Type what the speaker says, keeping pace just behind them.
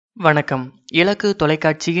வணக்கம். இலக்கு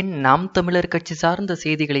தொலைக்காட்சியின் நாம் தமிழர் கட்சி சார்ந்த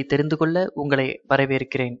செய்திகளை தெரிந்து கொள்ள உங்களை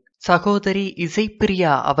வரவேற்கிறேன். சகோதரி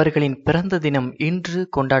இசைப்பிரியா அவர்களின் பிறந்த தினம் இன்று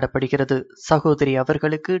கொண்டாடப்படுகிறது. சகோதரி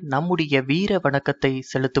அவர்களுக்கு நம்முடைய வீர வணக்கத்தை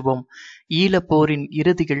செலுத்துவோம். ஈழப்போரின்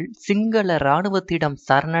இறுதியில் சிங்கள இராணுவத்திடம்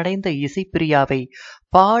சரணடைந்த இசைப்பிரியாவை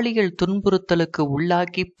பாலியல் துன்புறுத்தலுக்கு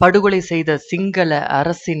உள்ளாக்கி படுகொலை செய்த சிங்கள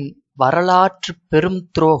அரசின் வரலாற்று பெரும்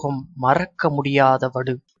துரோகம் மறக்க முடியாத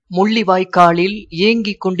வடு. முள்ளிவாய்க்காலில்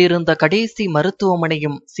இயங்கிக் கொண்டிருந்த கடைசி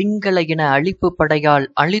மருத்துவமனையும் சிங்கள இன அழிப்பு படையால்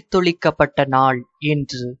அழித்தொழிக்கப்பட்ட நாள்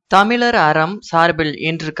இன்று. தமிழர் அறம் சார்பில்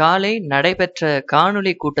இன்று காலை நடைபெற்ற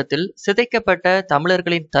காணொலி கூட்டத்தில் சிதைக்கப்பட்ட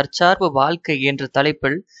தமிழர்களின் தற்சார்பு வாழ்க்கை என்ற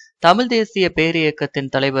தலைப்பில் தமிழ் தேசிய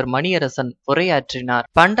பேரியக்கத்தின் தலைவர் மணியரசன் உரையாற்றினார்.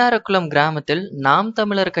 பண்டாரக்குளம் கிராமத்தில் நாம்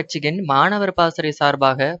தமிழர் கட்சியின் மாணவர் பாசறை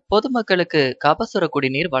சார்பாக பொதுமக்களுக்கு கபசுர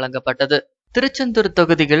குடிநீர் வழங்கப்பட்டது. திருச்செந்தூர்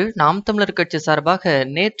தொகுதியில் நாம் தமிழர் கட்சி சார்பாக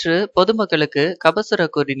நேற்று பொதுமக்களுக்கு கபசுர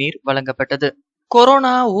குடிநீர் வழங்கப்பட்டது.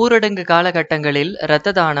 கொரோனா ஊரடங்கு காலகட்டங்களில்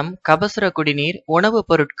இரத்த தானம், கபசுர குடிநீர், உணவுப்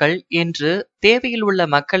பொருட்கள் என்று தேவையில் உள்ள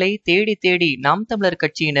மக்களை தேடி தேடி நாம் தமிழர்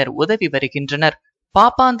கட்சியினர் உதவி வருகின்றனர்.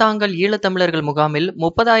 பாப்பாந்தாங்கல் ஈழத்தமிழர்கள் முகாமில்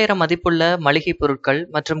 30,000 மதிப்புள்ள மளிகை பொருட்கள்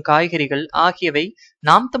மற்றும் காய்கறிகள் ஆகியவை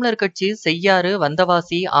நாம் தமிழர் கட்சி செய்யாறு,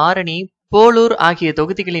 வந்தவாசி, ஆரணி, போலூர் ஆகிய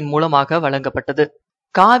தொகுதிகளின் மூலமாக வழங்கப்பட்டது.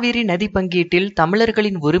 காவிரி நதி பங்கீட்டில்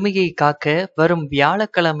தமிழர்களின் உரிமையை காக்க வரும்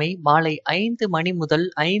வியாழக்கிழமை மாலை 5 மணி முதல்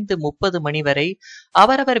 5:30 மணி வரை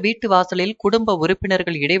அவரவர் வீட்டு வாசலில் குடும்ப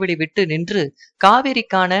உறுப்பினர்கள் இடைவெளி விட்டு நின்று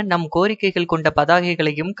காவிரிக்கான நம் கோரிக்கைகள் கொண்ட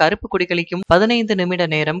பதாகைகளையும் கருப்பு கொடிகளையும் 15 நிமிட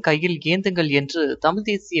நேரம் கையில் ஏந்துங்கள் என்று தமிழ்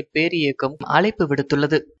தேசிய பேரியக்கம் அழைப்பு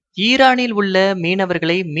விடுத்துள்ளது. ஈரானில் உள்ள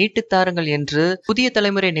மீனவர்களை மீட்டுத் தாருங்கள் என்று புதிய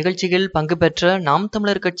தலைமுறை நிகழ்ச்சியில் பங்கு பெற்ற நாம்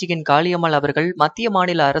தமிழர் கட்சியின் காளியம்மாள் அவர்கள் மத்திய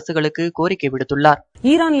மாநில அரசுகளுக்கு கோரிக்கை விடுத்துள்ளார்.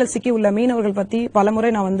 ஈரான்ல சிக்கி உள்ள மீனவர்கள் பத்தி பலமுறை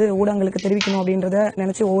நான் ஊடகங்களுக்கு தெரிவிக்கணும் அப்படின்றத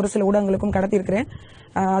நினைச்சு ஒரு சில ஊடகங்களுக்கும் கடத்திருக்கிறேன்.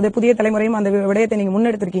 அது புதிய தலைமுறையும் அந்த விடயத்தை நீங்க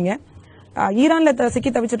முன்னெடுத்திருக்கீங்க. ஈரான்ல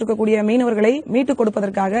சிக்கி தவிச்சிட்டு இருக்கக்கூடிய மீனவர்களை மீட்டுக்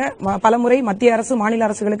கொடுப்பதற்காக பலமுறை மத்திய அரசு, மாநில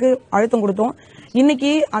அரசுகளுக்கு அழுத்தம் கொடுத்தோம்.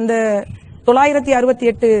 இன்னைக்கு அந்த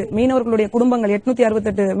 968 மீனவர்களுடைய குடும்பங்கள்,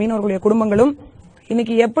 868 மீனவர்களுடைய குடும்பங்களும்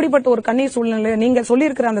இன்னைக்கு எப்படிப்பட்ட ஒரு கண்ணீர் சூழ்நிலை, நீங்க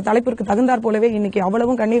சொல்லியிருக்கிற அந்த தலைப்பிற்கு தகுந்தாற் போலவே இன்னைக்கு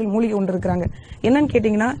அவ்வளவும் கண்ணீர் மூழ்கி கொண்டிருக்கிறாங்க. என்னன்னு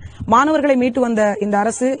கேட்டீங்கன்னா, மாணவர்களை மீட்டு வந்த இந்த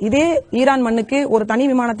அரசு இதே ஈரான் மண்ணுக்கு ஒரு தனி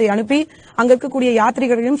விமானத்தை அனுப்பி அங்க இருக்கக்கூடிய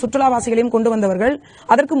யாத்ரிகர்களையும் சுற்றுலாவாசிகளையும் கொண்டு வந்தவர்கள்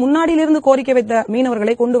அதற்கு முன்னாடியிலிருந்து கோரிக்கை வைத்த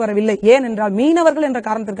மீனவர்களை கொண்டு வரவில்லை. ஏனென்றால் மீனவர்கள் என்ற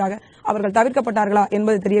காரணத்திற்காக அவர்கள் தவிர்க்கப்பட்டார்களா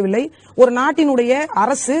என்பது தெரியவில்லை. ஒரு நாட்டினுடைய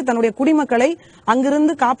அரசு தன்னுடைய குடிமக்களை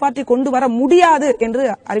அங்கிருந்து காப்பாற்றி கொண்டு வர முடியாது என்று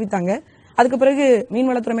அறிவித்தாங்க. அதுக்கு பிறகு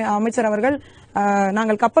மீன்வளத்துறை அமைச்சர் அவர்கள்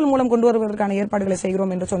நாங்கள் கப்பல் மூலம் கொண்டு வருவதற்கான ஏற்பாடுகளை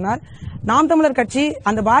செய்கிறோம் என்று சொன்னார். நாம் தமிழர் கட்சி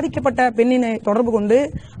அந்த பாதிக்கப்பட்ட பெண்ணினை தொடர்பு கொண்டு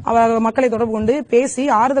மக்களை தொடர்பு கொண்டு பேசி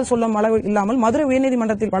ஆறுதல் சொல்லும் அளவு இல்லாமல் மதுரை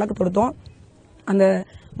உயர்நீதிமன்றத்தில் வழக்கு தொடுத்தோம். அந்த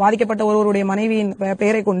பாதிக்கப்பட்ட ஒருவருடைய மனைவியின்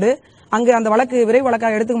பெயரை கொண்டு அங்கு அந்த வழக்கு விரைவு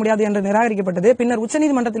வழக்காக எடுத்துக்க முடியாது என்று நிராகரிக்கப்பட்டது. பின்னர்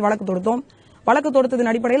உச்சநீதிமன்றத்தில் வழக்கு தொடுத்தோம். வழக்கு தொடுத்ததன்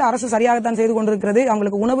அடிப்படையில் அரசு சரியாகத்தான் செய்து கொண்டிருக்கிறது.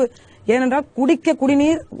 அவங்களுக்கு உணவு, ஏனென்றால் குடிக்க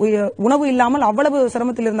குடிநீர், உணவு இல்லாமல் அவ்வளவு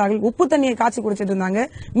சிரமத்தில் இருந்தார்கள். உப்பு தண்ணியை காய்ச்சி குடிச்சிட்டு இருந்தாங்க.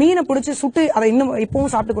 மீனை பிடிச்சி சுட்டு அதை இன்னும்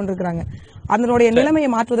இப்பவும் சாப்பிட்டு கொண்டிருக்கிறாங்க. அதனுடைய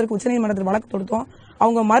நிலைமையை மாற்றுவதற்கு உச்சநீதிமன்றத்தில் வழக்கு தொடுத்தோம்.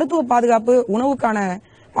 அவங்க மருத்துவ பாதுகாப்பு, உணவுக்கான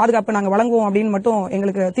பாதுகாப்பு நாங்க வழங்குவோம் அப்படின்னு மட்டும்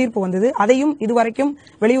எங்களுக்கு தீர்ப்பு வந்தது. அதையும் இதுவரைக்கும்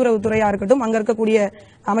வெளியுறவுத்துறையா இருக்கட்டும், அங்க இருக்கக்கூடிய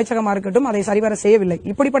அமைச்சகமா இருக்கட்டும், அதை சரிவர செய்யவில்லை.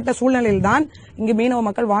 இப்படிப்பட்ட சூழ்நிலையில் தான் இங்கு மீனவ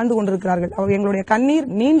மக்கள் வாழ்ந்து கொண்டிருக்கிறார்கள். எங்களுடைய கண்ணீர்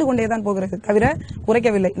நீண்டு கொண்டேதான் போகிறது தவிர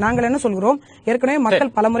குறைக்கவில்லை. நாங்கள் என்ன சொல்கிறோம், ஏற்கனவே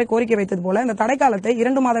மக்கள் பலமுறை கோரிக்கை வைத்தது போல இந்த தடைக்காலத்தை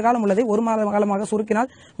 2 மாத காலம் உள்ளதை 1 மாத காலமாக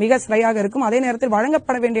சுருக்கினால் மிக சரியாக இருக்கும். அதே நேரத்தில்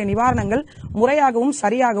வழங்கப்பட வேண்டிய நிவாரணங்கள் முறையாகவும்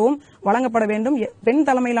சரியாகவும் வழங்கப்பட வேண்டும். பெண்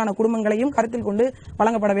தலைமையிலான குடும்பங்களையும் கருத்தில் கொண்டு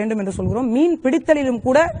வழங்கப்பட வேண்டும் என்று சொல்கிறோம். மீன் பிடித்தலிலும்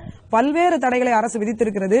கூட பல்வேறு தடைகளை அரசு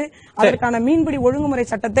விதித்திருக்கிறது. அதற்கான மீன்பிடி ஒழுங்குமுறை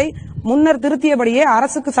சட்டத்தை முன்னர் திருத்தியபடியே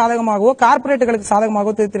அரசுக்கு சாதகமாகவோ கார்ப்பரேட்டுகளுக்கு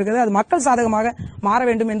சாதகமாகவோ திருத்திருக்கிறது. அது மக்கள் சாதகமாக மாற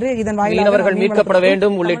வேண்டும் என்று இதன் வாயிலாக மீட்கப்பட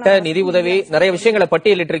வேண்டும் உள்ளிட்ட நிதி உதவி நிறைய விஷயங்களை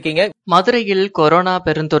பட்டியலிட்டிருக்கீங்க. மதுரையில் கொரோனா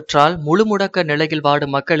பெருந்தொற்றால் முழு முடக்க நிலையில்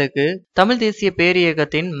வாடும் மக்களுக்கு தமிழ் தேசிய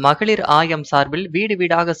பேரியக்கத்தின் மகளிர் ஆயம் சார்பில் வீடு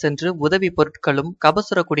வீடாக சென்று உதவி பொருட்களும்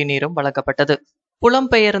கபசுர குடிநீரும் வழங்கப்பட்டது.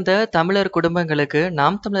 புலம்பெயர்ந்த தமிழர் குடும்பங்களுக்கு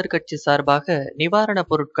நாம் தமிழர் கட்சி சார்பாக நிவாரணப்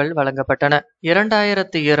பொருட்கள் வழங்கப்பட்டன.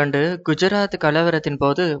 2002 குஜராத் கலவரத்தின்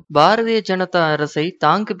போது பாரதிய ஜனதா அரசை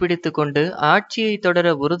தாங்கு பிடித்துக் கொண்டு ஆட்சியை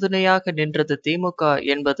தொடர உறுதுணையாக நின்றது திமுக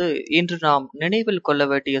என்பது இன்று நாம் நினைவில் கொள்ள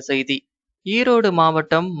வேண்டிய செய்தி. ஈரோடு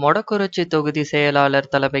மாவட்டம் மொடக்குறிச்சி தொகுதி செயலாளர்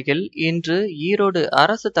தலைமையில் இன்று ஈரோடு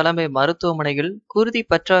அரசு தலைமை மருத்துவமனையில் குருதி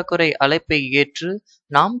பற்றாக்குறை அழைப்பை ஏற்று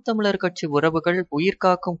நாம் தமிழர் கட்சி உறவுகள்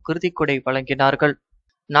உயிர்காக்கும் குருதிக்கொடை வழங்கினார்கள்.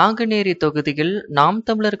 நாங்குநேரி தொகுதியில் நாம்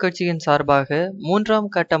தமிழர் கட்சியின் சார்பாக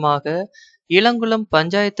 3ஆம் கட்டமாக இளங்குளம்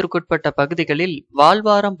பஞ்சாயத்திற்குட்பட்ட பகுதிகளில்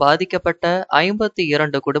வாழ்வாரம் பாதிக்கப்பட்ட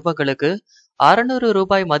 52 குடும்பங்களுக்கு 600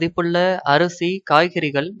 ரூபாய் மதிப்புள்ள அரிசி,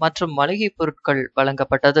 காய்கறிகள் மற்றும் மளிகைப் பொருட்கள்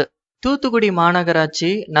வழங்கப்பட்டது. தூத்துக்குடி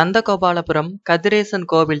மாநகராட்சி நந்தகோபாலபுரம், கதிரேசன்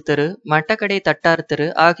கோவில் தெரு, மட்டக்கடை தட்டார்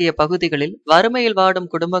தெரு ஆகிய பகுதிகளில் வறுமையில் வாடும்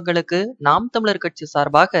குடும்பங்களுக்கு நாம் தமிழர் கட்சி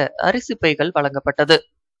சார்பாக அரிசி பைகள் வழங்கப்பட்டது.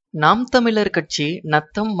 நாம் தமிழர் கட்சி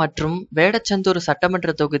நத்தம் மற்றும் வேடச்சந்தூர்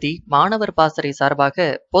சட்டமன்ற தொகுதி மாணவர் பாசறை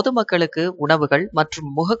சார்பாக பொதுமக்களுக்கு உணவுகள்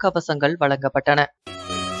மற்றும் முகக்கவசங்கள் வழங்கப்பட்டன.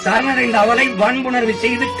 சரணடைந்த அவளை வன்புணர்வு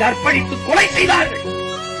செய்து கற்பழித்து கொலை செய்தார்கள்.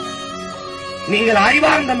 நீங்கள்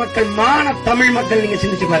அறிவார்ந்த மக்கள், மான தமிழ் மக்கள், நீங்க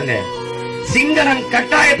சிந்திச்சு பாருங்க. சிங்களன்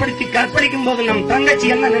கட்டாயப்படுத்தி கற்பழிக்கும் போது நம் தங்கச்சி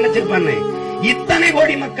என்ன நினைச்சிருப்பாங்க? இத்தனை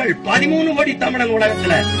கோடி மக்கள், 13 கோடி தமிழன்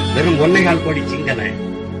உலகத்துல வெறும் 1.25 கோடி சிங்களன்.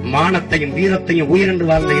 மானத்தையும் வீரத்தையும் உயிரென்று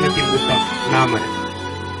வாழ்ந்த இனத்தின் கூட்டம் நாம.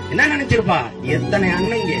 என்ன நினைச்சிருப்பா? எத்தனை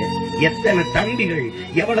அண்ணங்க, எத்தனை தம்பிகள்,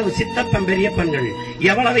 எவ்வளவு சித்தப்பன் பெரியப்பன்கள்,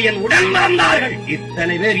 எவ்வளவு என் உடன் வாழ்ந்தார்கள்.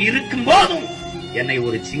 இத்தனை பேர் இருக்கும் போதும் என்னை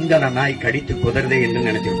ஒரு சிங்கள நாய் கடித்து குதறதே என்று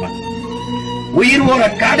நினைச்சிருப்பான். உயிர் போற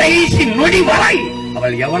கடைசி நொடி வரை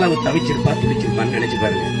அவள் எவ்வளவு தவிச்சிருப்பா, துடிச்சிருப்பான்னு நினைச்சு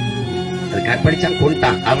பாருங்க. அது கற்பழிச்சான்,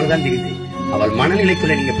 கொண்டான், அவள் தான் தெரியுது. அவள்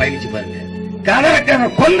மனநிலைக்குள்ள நீங்க பயணிச்சு பாருங்க.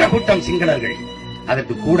 கதறக்கத கொன்ற கூட்டம் சிங்களர்கள்.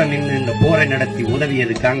 அதற்கு கூட நின்று இந்த போரை நடத்தி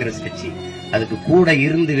உதவியது காங்கிரஸ் கட்சி. அதுக்கு கூட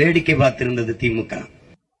இருந்து வேடிக்கை பார்த்திருந்தது திமுக.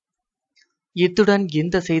 இத்துடன்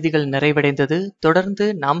இந்த செய்திகள் நிறைவடைந்தது.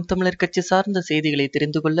 தொடர்ந்து நாம் தமிழர் கட்சி சார்ந்த செய்திகளை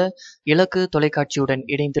தெரிந்து கொள்ள இலக்கு தொலைக்காட்சியுடன்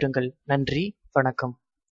இணைந்திருங்கள். நன்றி, வணக்கம்.